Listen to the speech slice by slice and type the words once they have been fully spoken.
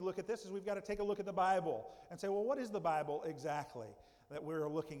look at this is we've got to take a look at the Bible and say, well, what is the Bible exactly that we're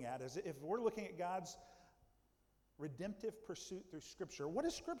looking at? As if we're looking at God's redemptive pursuit through Scripture, what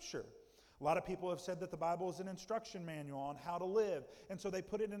is Scripture? A lot of people have said that the Bible is an instruction manual on how to live. And so they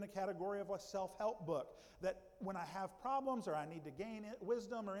put it in the category of a self-help book. That when I have problems or I need to gain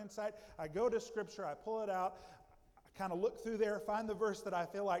wisdom or insight, I go to Scripture, I pull it out, I kind of look through there, find the verse that I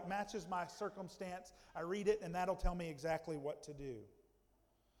feel like matches my circumstance, I read it, and that'll tell me exactly what to do.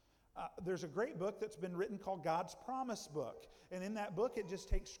 There's a great book that's been written called God's Promise Book. And in that book, it just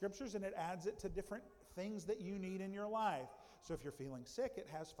takes Scriptures and it adds it to different things that you need in your life. So if you're feeling sick, it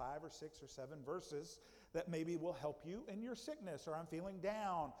has 5 or 6 or 7 verses that maybe will help you in your sickness. Or I'm feeling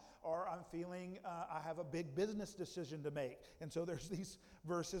down, or I'm feeling I have a big business decision to make. And so there's these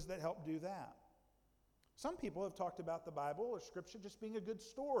verses that help do that. Some people have talked about the Bible or Scripture just being a good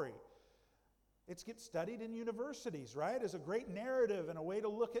story. It gets studied in universities, right, as a great narrative and a way to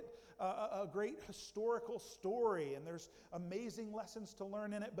look at a great historical story. And there's amazing lessons to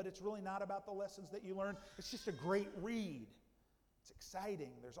learn in it, but it's really not about the lessons that you learn. It's just a great read. It's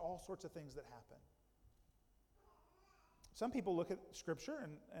exciting. There's all sorts of things that happen. Some people look at Scripture,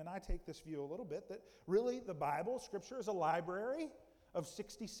 and I take this view a little bit, that really the Bible, Scripture, is a library of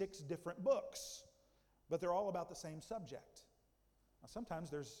 66 different books, but they're all about the same subject. Now, sometimes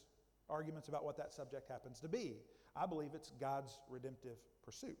there's arguments about what that subject happens to be. I believe it's God's redemptive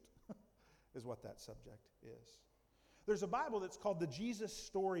pursuit is what that subject is. There's a Bible that's called the Jesus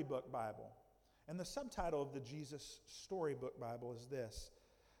Storybook Bible. And the subtitle of the Jesus Storybook Bible is this: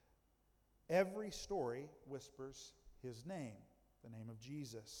 Every story whispers his name, the name of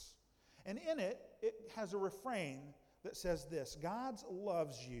Jesus. And in it, it has a refrain that says this: God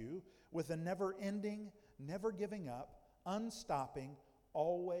loves you with a never-ending, never giving up, unstopping,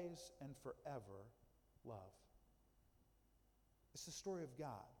 always and forever love. It's the story of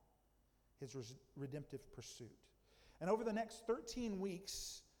God, his redemptive pursuit. And over the next 13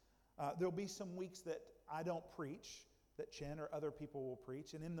 weeks, there'll be some weeks that I don't preach, that Chen or other people will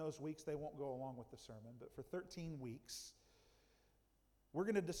preach. And in those weeks, they won't go along with the sermon. But for 13 weeks, we're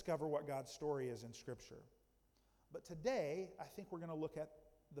going to discover what God's story is in Scripture. But today, I think we're going to look at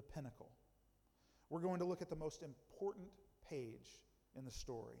the pinnacle. We're going to look at the most important page in the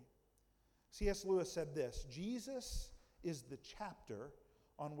story. C.S. Lewis said this: Jesus is the chapter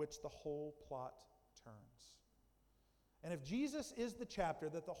on which the whole plot turns. And if Jesus is the chapter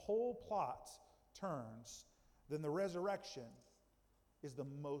that the whole plot turns, then the resurrection is the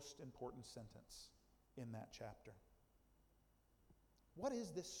most important sentence in that chapter. What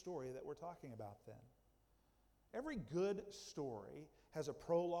is this story that we're talking about then? Every good story has a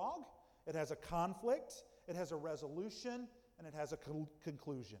prologue, it has a conflict, it has a resolution, and it has a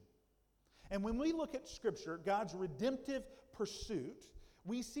conclusion. And when we look at Scripture, God's redemptive pursuit,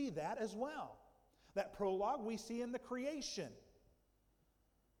 we see that as well. That prologue we see in the creation.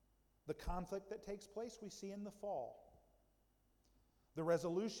 The conflict that takes place we see in the fall. The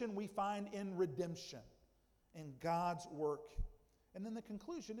resolution we find in redemption, in God's work. And then the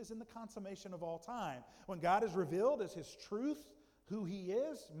conclusion is in the consummation of all time. When God is revealed as his truth, who he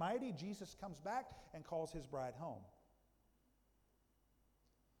is, mighty, Jesus comes back and calls his bride home.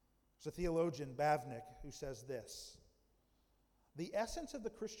 There's a theologian, Bavnik, who says this: the essence of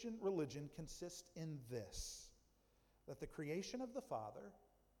the Christian religion consists in this, that the creation of the Father,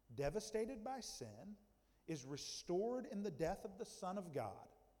 devastated by sin, is restored in the death of the Son of God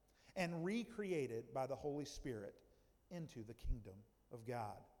and recreated by the Holy Spirit into the kingdom of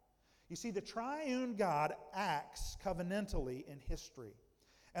God. You see, the triune God acts covenantally in history.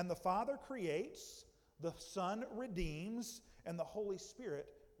 And the Father creates, the Son redeems, and the Holy Spirit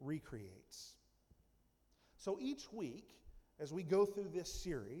recreates. So each week, as we go through this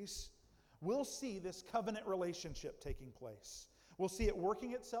series, we'll see this covenant relationship taking place. We'll see it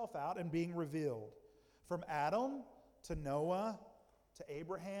working itself out and being revealed. From Adam to Noah, to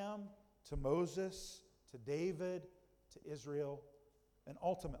Abraham, to Moses, to David, to Israel, and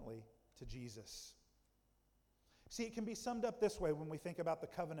ultimately to Jesus. See, it can be summed up this way when we think about the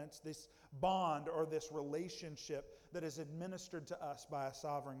covenants, this bond or this relationship that is administered to us by a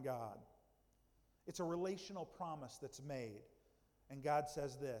sovereign God. It's a relational promise that's made. And God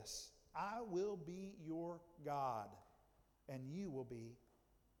says this: I will be your God, and you will be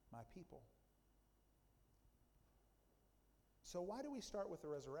my people. So why do we start with the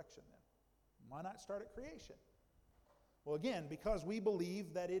resurrection then? Why not start at creation? Well, again, because we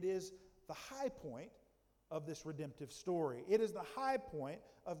believe that it is the high point of this redemptive story. It is the high point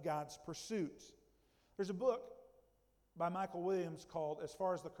of God's pursuit. There's a book by Michael Williams called As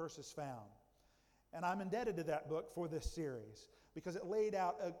Far as the Curse is Found. And I'm indebted to that book for this series because it laid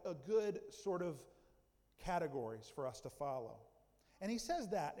out a good sort of categories for us to follow. And he says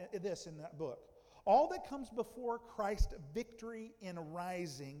this in that book. All that comes before Christ's victory in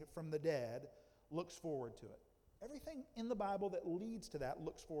rising from the dead looks forward to it. Everything in the Bible that leads to that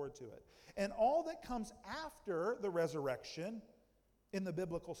looks forward to it. And all that comes after the resurrection in the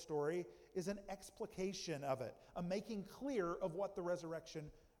biblical story is an explication of it, a making clear of what the resurrection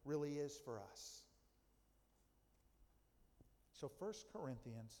really is for us. So 1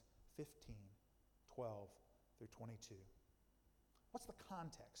 Corinthians 15, 12 through 22. What's the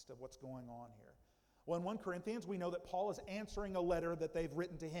context of what's going on here? Well, in 1 Corinthians, we know that Paul is answering a letter that they've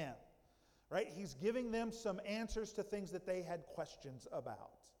written to him. Right? He's giving them some answers to things that they had questions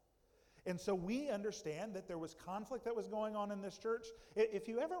about. And so we understand that there was conflict that was going on in this church. If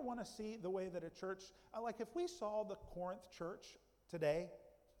you ever want to see the way that a church, like if we saw the Corinth church today,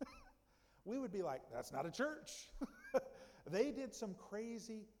 we would be like, that's not a church. They did some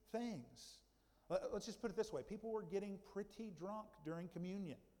crazy things. Let's just put it this way. People were getting pretty drunk during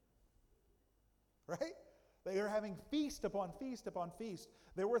communion. Right? They were having feast upon feast upon feast.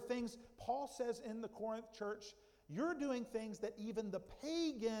 There were things, Paul says in the Corinth church, you're doing things that even the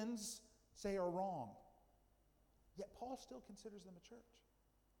pagans say are wrong. Yet Paul still considers them a church.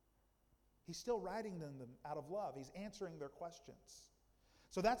 He's still writing them out of love. He's answering their questions.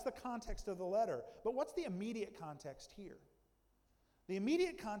 So that's the context of the letter. But what's the immediate context here? The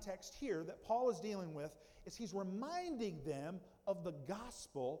immediate context here that Paul is dealing with is he's reminding them of the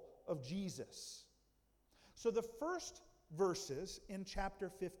gospel of Jesus. So the first verses in chapter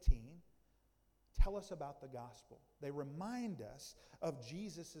 15 tell us about the gospel. They remind us of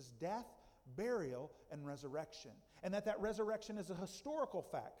Jesus' death, burial, and resurrection. And that resurrection is a historical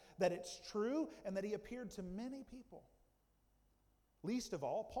fact, that it's true, and that he appeared to many people. Least of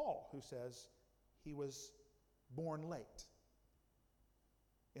all, Paul, who says he was born late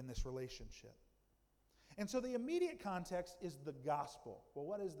in this relationship. And so the immediate context is the gospel. Well,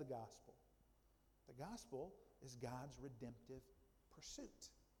 what is the gospel? The gospel is God's redemptive pursuit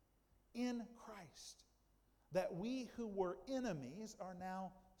in Christ. That we who were enemies are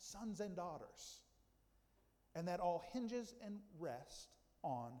now sons and daughters. And that all hinges and rests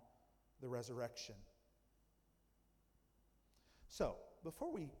on the resurrection. So,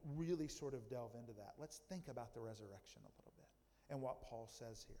 before we really sort of delve into that, let's think about the resurrection a little bit and what Paul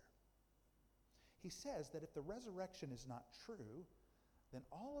says here. He says that if the resurrection is not true, then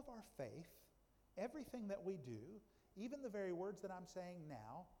all of our faith, everything that we do, even the very words that I'm saying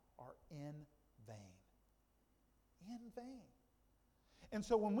now, are in vain. In vain. And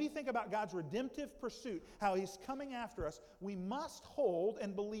so when we think about God's redemptive pursuit, how he's coming after us, we must hold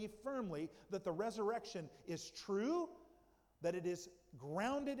and believe firmly that the resurrection is true, that it is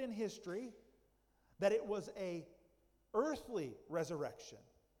grounded in history, that it was a earthly resurrection,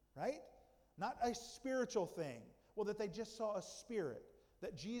 right? Not a spiritual thing. Well, that they just saw a spirit,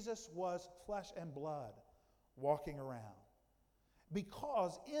 that Jesus was flesh and blood walking around.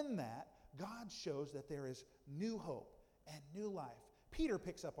 Because in that, God shows that there is new hope and new life. Peter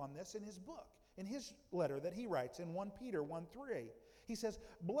picks up on this in his book, in his letter that he writes in 1 Peter 1:3. He says,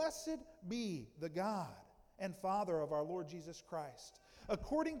 "Blessed be the God and Father of our Lord Jesus Christ.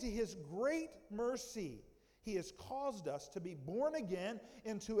 According to his great mercy, he has caused us to be born again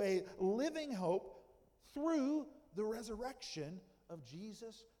into a living hope through the resurrection of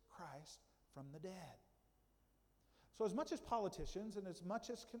Jesus Christ from the dead." So as much as politicians and as much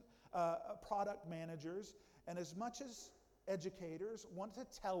as product managers and as much as educators want to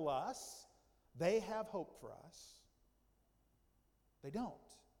tell us they have hope for us, they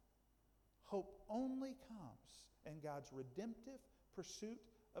don't. Hope only comes in God's redemptive pursuit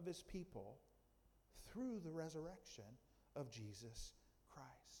of his people through the resurrection of Jesus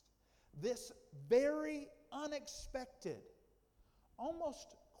Christ. This very unexpected,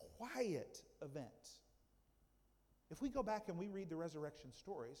 almost quiet event. If we go back and we read the resurrection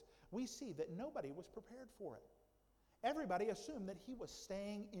stories, we see that nobody was prepared for it. Everybody assumed that he was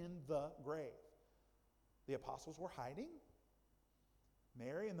staying in the grave. The apostles were hiding.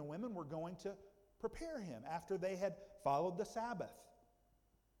 Mary and the women were going to prepare him after they had followed the Sabbath.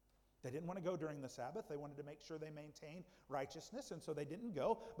 They didn't want to go during the Sabbath. They wanted to make sure they maintained righteousness, and so they didn't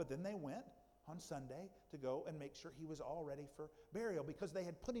go. But then they went on Sunday to go and make sure he was all ready for burial because they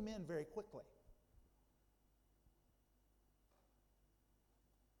had put him in very quickly.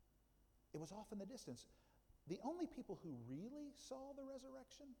 It was off in the distance. The only people who really saw the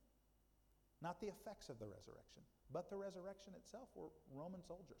resurrection, not the effects of the resurrection, but the resurrection itself, were Roman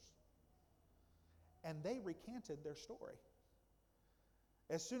soldiers. And they recanted their story.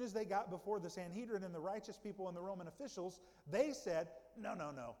 As soon as they got before the Sanhedrin and the righteous people and the Roman officials, they said,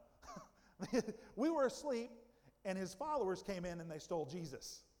 no. We were asleep, and his followers came in and they stole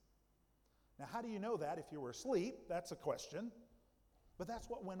Jesus. Now, how do you know that if you were asleep? That's a question. But that's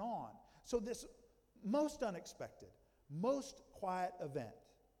what went on. So this most unexpected, most quiet event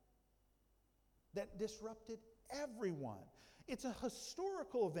that disrupted everyone. It's a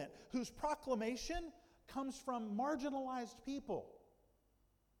historical event whose proclamation comes from marginalized people.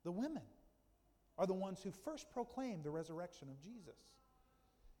 The women are the ones who first proclaimed the resurrection of Jesus.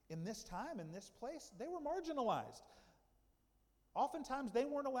 In this time, in this place, they were marginalized. Oftentimes, they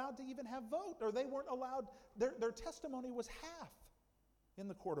weren't allowed to even have vote, or they weren't allowed, their testimony was half in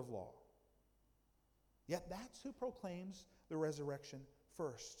the court of law. Yet that's who proclaims the resurrection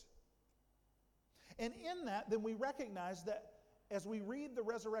first. And in that, then we recognize that as we read the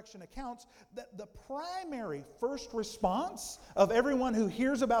resurrection accounts, that the primary first response of everyone who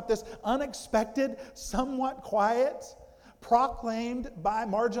hears about this unexpected, somewhat quiet, proclaimed by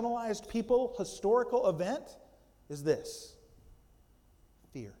marginalized people historical event is this: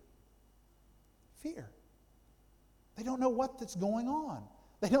 fear. Fear. They don't know what's going on.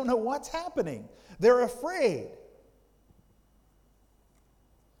 They don't know what's happening. They're afraid.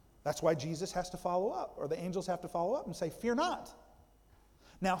 That's why Jesus has to follow up, or the angels have to follow up and say, fear not.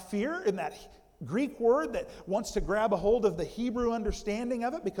 Now, fear, in that Greek word that wants to grab a hold of the Hebrew understanding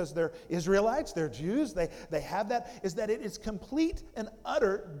of it, because they're Israelites, they're Jews, they have that, is that it is complete and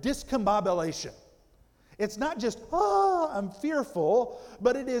utter discombobulation. It's not just, I'm fearful,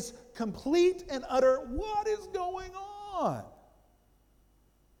 but it is complete and utter, what is going on?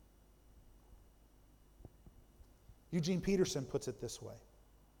 Eugene Peterson puts it this way: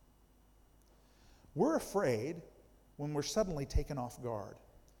 we're afraid when we're suddenly taken off guard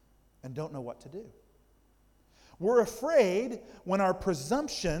and don't know what to do. We're afraid when our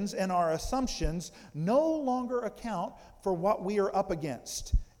presumptions and our assumptions no longer account for what we are up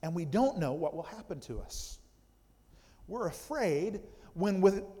against, and we don't know what will happen to us. We're afraid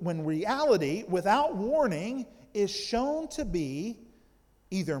when reality, without warning, is shown to be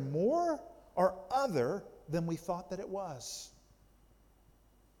either more or other than we thought that it was.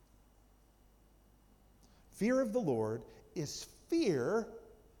 Fear of the Lord is fear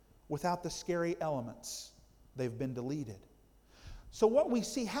without the scary elements. They've been deleted. So what we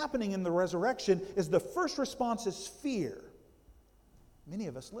see happening in the resurrection is the first response is fear. Many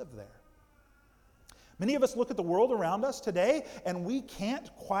of us live there. Many of us look at the world around us today and we can't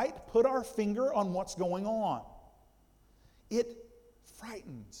quite put our finger on what's going on. It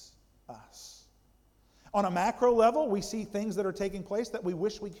frightens us. On a macro level, we see things that are taking place that we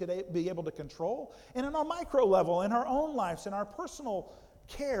wish we could be able to control. And on a micro level, in our own lives, in our personal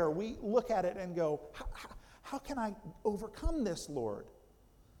care, we look at it and go, how can I overcome this, Lord?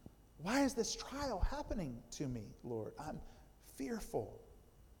 Why is this trial happening to me, Lord? I'm fearful.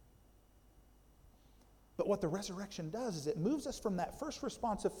 But what the resurrection does is it moves us from that first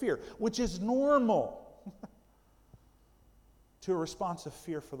response of fear, which is normal, to a response of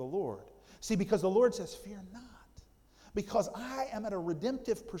fear for the Lord. See, because the Lord says, fear not. Because I am at a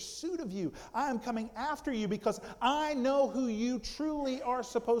redemptive pursuit of you. I am coming after you because I know who you truly are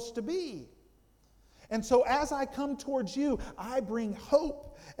supposed to be. And so as I come towards you, I bring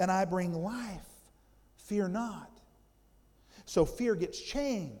hope and I bring life. Fear not. So fear gets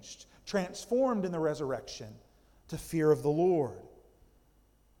changed, transformed in the resurrection to fear of the Lord,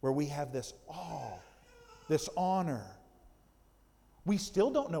 where we have this awe, this honor. We still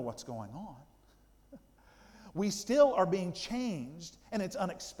don't know what's going on. We still are being changed, and it's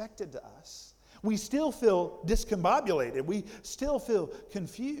unexpected to us. We still feel discombobulated. We still feel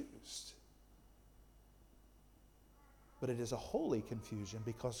confused. But it is a holy confusion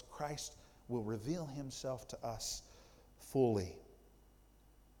because Christ will reveal himself to us fully.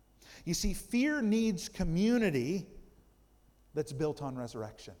 You see, fear needs community that's built on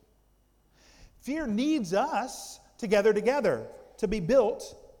resurrection. Fear needs us together to be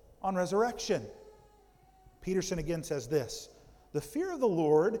built on resurrection. Peterson again says this: the fear of the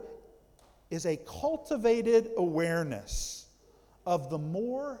Lord is a cultivated awareness of the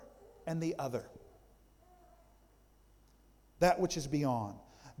more and the other, that which is beyond.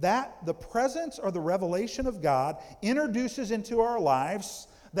 That the presence or the revelation of God introduces into our lives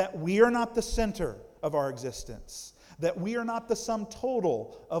that we are not the center of our existence, that we are not the sum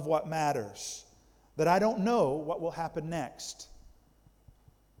total of what matters, that I don't know what will happen next,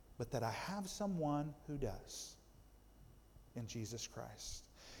 but that I have someone who does in Jesus Christ.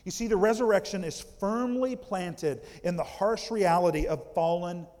 You see, the resurrection is firmly planted in the harsh reality of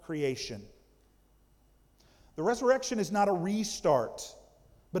fallen creation. The resurrection is not a restart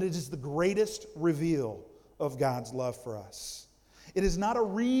but it is the greatest reveal of God's love for us. It is not a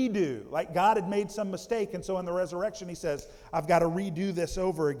redo, like God had made some mistake, and so in the resurrection he says, I've got to redo this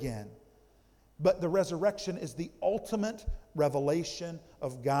over again. But the resurrection is the ultimate revelation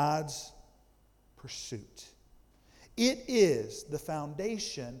of God's pursuit. It is the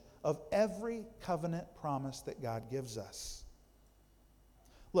foundation of every covenant promise that God gives us.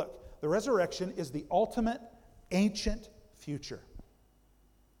 Look, the resurrection is the ultimate ancient future.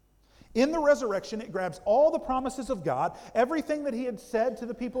 In the resurrection, it grabs all the promises of God, everything that he had said to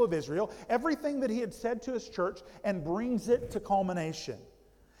the people of Israel, everything that he had said to his church, and brings it to culmination.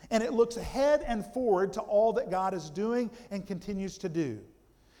 And it looks ahead and forward to all that God is doing and continues to do.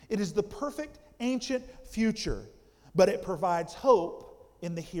 It is the perfect ancient future, but it provides hope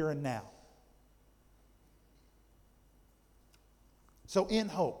in the here and now. So in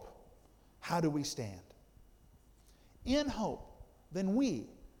hope, how do we stand? In hope, then we,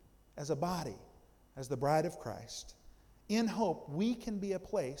 as a body, as the bride of Christ, in hope, we can be a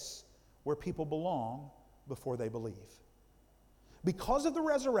place where people belong before they believe. Because of the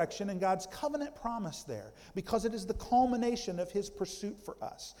resurrection and God's covenant promise there, because it is the culmination of his pursuit for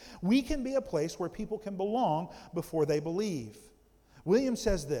us, we can be a place where people can belong before they believe. William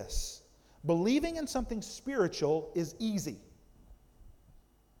says this, believing in something spiritual is easy.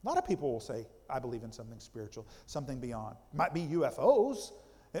 A lot of people will say, I believe in something spiritual, something beyond. It might be UFOs.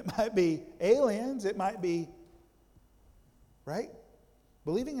 It might be aliens. It might be, right?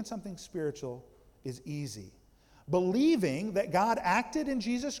 Believing in something spiritual is easy. Believing that God acted in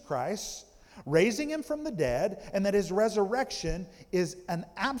Jesus Christ, raising him from the dead, and that his resurrection is an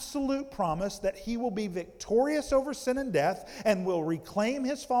absolute promise that he will be victorious over sin and death and will reclaim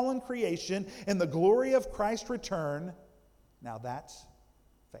his fallen creation in the glory of Christ's return. Now that's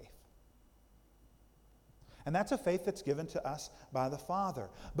faith. And that's a faith that's given to us by the Father.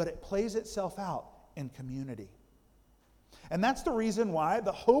 But it plays itself out in community. And that's the reason why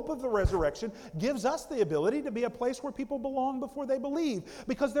the hope of the resurrection gives us the ability to be a place where people belong before they believe.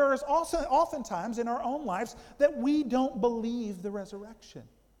 Because there is also oftentimes in our own lives that we don't believe the resurrection,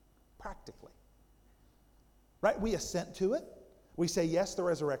 practically. Right? We assent to it. We say, yes, the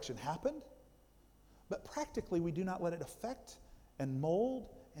resurrection happened. But practically, we do not let it affect and mold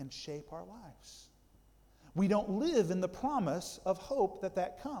and shape our lives. We don't live in the promise of hope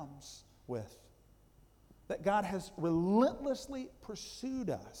that comes with. That God has relentlessly pursued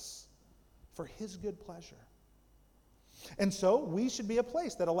us for his good pleasure. And so we should be a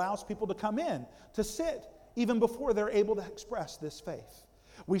place that allows people to come in, to sit, even before they're able to express this faith.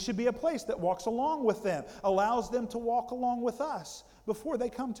 We should be a place that walks along with them, allows them to walk along with us before they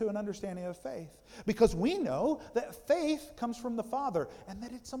come to an understanding of faith. Because we know that faith comes from the Father and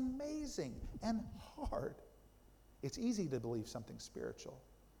that it's amazing and hard. It's easy to believe something spiritual,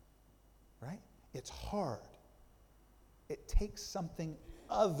 right? It's hard. It takes something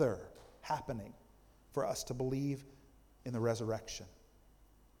other happening for us to believe in the resurrection.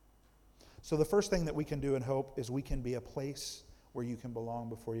 So the first thing that we can do in hope is we can be a place where you can belong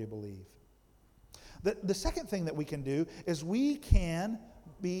before you believe. The second thing that we can do is we can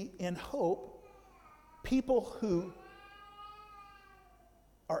be in hope people who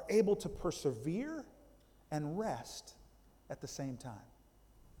are able to persevere and rest at the same time.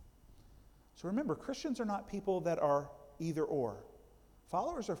 So remember, Christians are not people that are either or.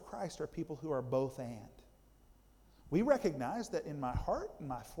 Followers of Christ are people who are both and. We recognize that in my heart, in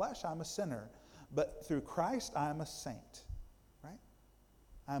my flesh, I'm a sinner. But through Christ, I'm a saint. Right?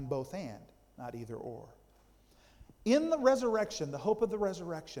 I'm both and, not either or. In the resurrection, the hope of the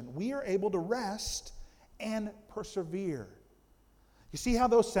resurrection, we are able to rest and persevere. You see how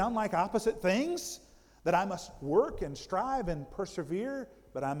those sound like opposite things? That I must work and strive and persevere,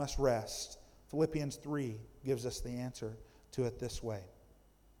 but I must rest. Philippians 3 gives us the answer to it this way.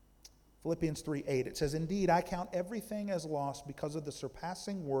 Philippians 3:8, it says, "Indeed, I count everything as lost because of the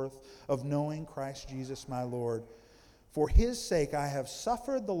surpassing worth of knowing Christ Jesus my Lord. For his sake I have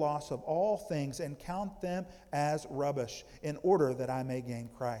suffered the loss of all things and count them as rubbish, in order that I may gain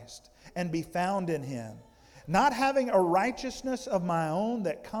Christ and be found in him, not having a righteousness of my own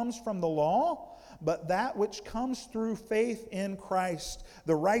that comes from the law, but that which comes through faith in Christ,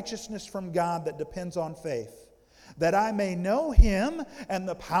 the righteousness from God that depends on faith, that I may know him and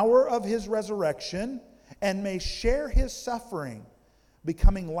the power of his resurrection, and may share his suffering,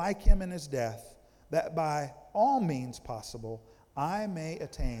 becoming like him in his death, that by all means possible I may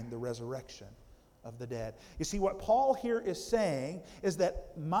attain the resurrection of the dead." You see, what Paul here is saying is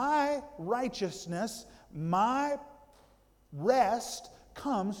that my righteousness, my rest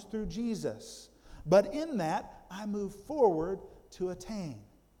comes through Jesus. But in that, I move forward to attain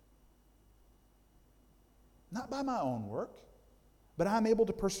not by my own work, but I'm able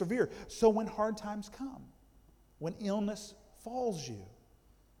to persevere. So when hard times come, when illness falls you,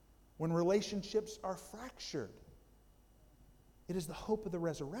 when relationships are fractured, it is the hope of the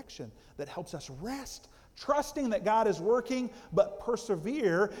resurrection that helps us rest, trusting that God is working, but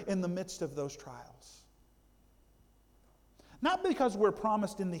persevere in the midst of those trials. Not because we're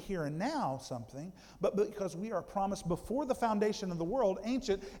promised in the here and now something, but because we are promised before the foundation of the world,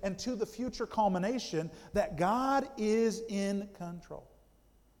 ancient, and to the future culmination, that God is in control.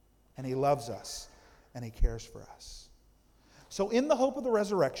 And He loves us, and He cares for us. So in the hope of the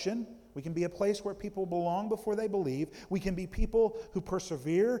resurrection, we can be a place where people belong before they believe. We can be people who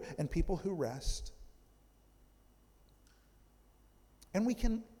persevere and people who rest. And we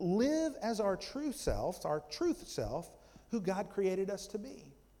can live as our true self, our truth self, who God created us to be.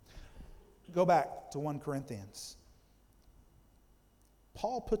 Go back to 1 Corinthians.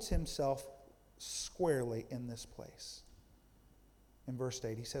 Paul puts himself squarely in this place. In verse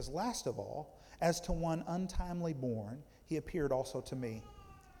 8, he says, "Last of all, as to one untimely born, he appeared also to me.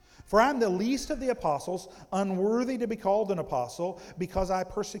 For I am the least of the apostles, unworthy to be called an apostle, because I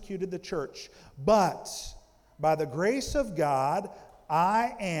persecuted the church. But by the grace of God,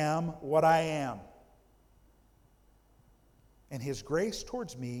 I am what I am. And His grace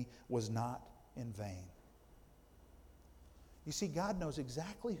towards me was not in vain." You see, God knows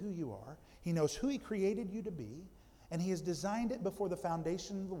exactly who you are. He knows who He created you to be, and He has designed it before the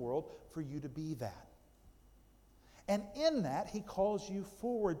foundation of the world for you to be that. And in that, He calls you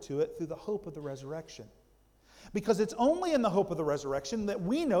forward to it through the hope of the resurrection. Because it's only in the hope of the resurrection that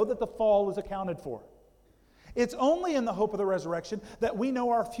we know that the fall is accounted for. It's only in the hope of the resurrection that we know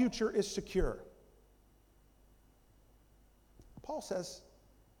our future is secure. Paul says,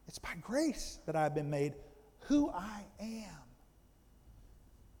 it's by grace that I've been made who I am.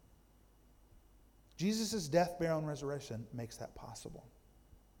 Jesus' death, burial, and resurrection makes that possible.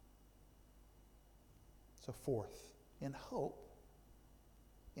 So fourth, in hope,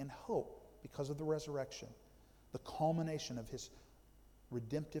 because of the resurrection, the culmination of His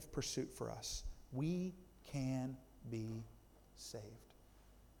redemptive pursuit for us, we can be saved.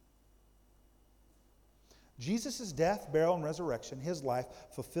 Jesus' death, burial, and resurrection, His life,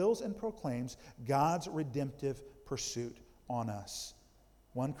 fulfills and proclaims God's redemptive pursuit on us.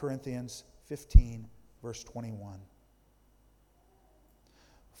 1 Corinthians 15, verse 21.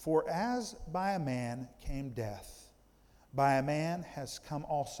 "For as by a man came death, by a man has come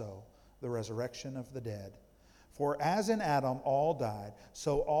also the resurrection of the dead. For as in Adam all died,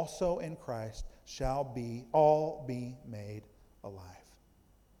 so also in Christ shall all be made alive."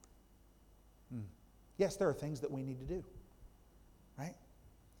 Yes, there are things that we need to do, right?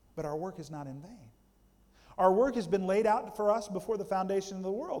 But our work is not in vain. Our work has been laid out for us before the foundation of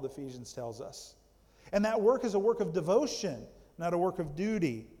the world, Ephesians tells us. And that work is a work of devotion, not a work of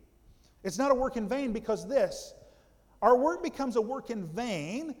duty. It's not a work in vain because our work becomes a work in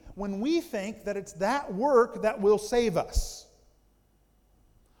vain when we think that it's that work that will save us.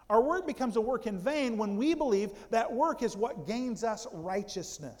 Our work becomes a work in vain when we believe that work is what gains us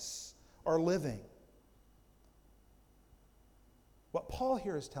righteousness or living. What Paul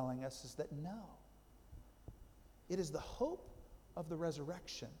here is telling us is that no. It is the hope of the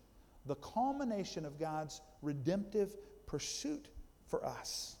resurrection, the culmination of God's redemptive pursuit for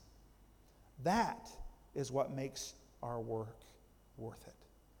us. That is what makes our work worth it.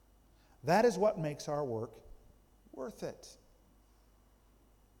 That is what makes our work worth it.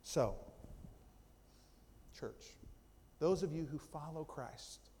 So, church, those of you who follow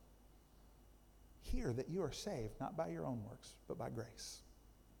Christ, hear that you are saved not by your own works, but by grace.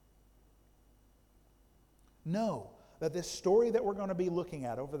 Know that this story that we're going to be looking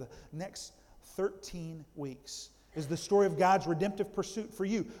at over the next 13 weeks is the story of God's redemptive pursuit for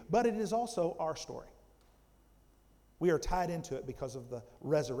you, but it is also our story. We are tied into it because of the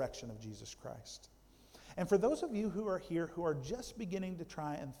resurrection of Jesus Christ. And for those of you who are here who are just beginning to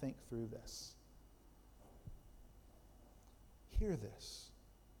try and think through this, hear this.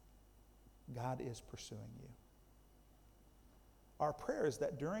 God is pursuing you. Our prayer is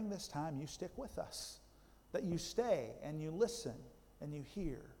that during this time you stick with us, that you stay and you listen and you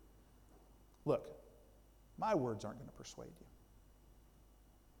hear. Look, my words aren't going to persuade you,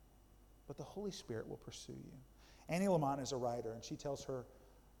 but the Holy Spirit will pursue you. Annie Lamont is a writer, and she tells her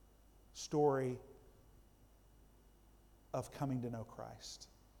story of coming to know Christ.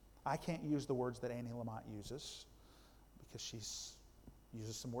 I can't use the words that Annie Lamont uses because she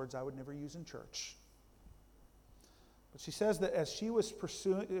uses some words I would never use in church. But she says that as she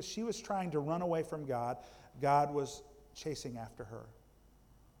was trying to run away from God, God was chasing after her.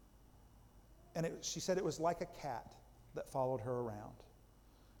 And she said it was like a cat that followed her around.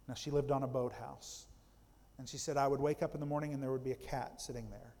 Now, she lived on a boathouse. And she said, I would wake up in the morning and there would be a cat sitting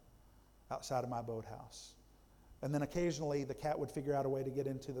there outside of my boathouse. And then occasionally the cat would figure out a way to get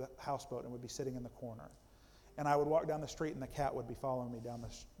into the houseboat and would be sitting in the corner. And I would walk down the street and the cat would be following me down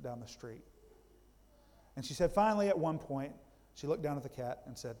the street. And she said finally at one point, she looked down at the cat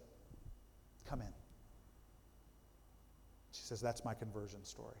and said, come in. She says, that's my conversion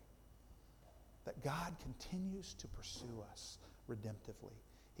story. That God continues to pursue us redemptively.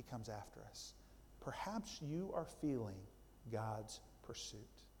 He comes after us. Perhaps you are feeling God's pursuit.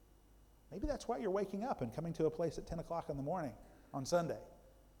 Maybe that's why you're waking up and coming to a place at 10 o'clock in the morning on Sunday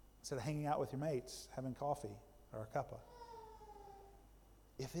instead of hanging out with your mates, having coffee or a cuppa.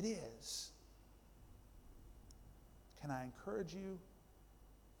 If it is, can I encourage you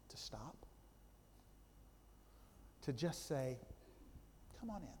to stop? To just say, come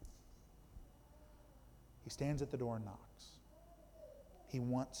on in. He stands at the door and knocks. He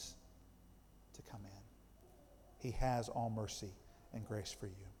wants to come in. He has all mercy and grace for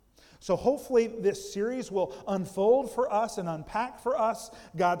you. So hopefully this series will unfold for us and unpack for us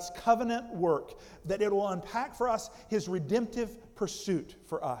God's covenant work, that it will unpack for us His redemptive pursuit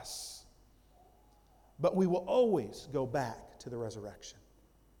for us. But we will always go back to the resurrection.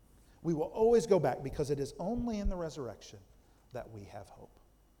 We will always go back because it is only in the resurrection that we have hope.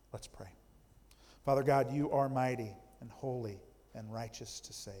 Let's pray. Father God, you are mighty and holy and righteous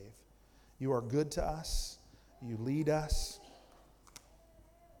to save. You are good to us. You lead us.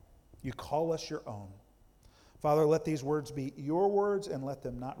 You call us your own. Father, let these words be your words and let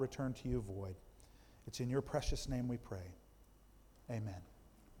them not return to you void. It's in your precious name we pray. Amen.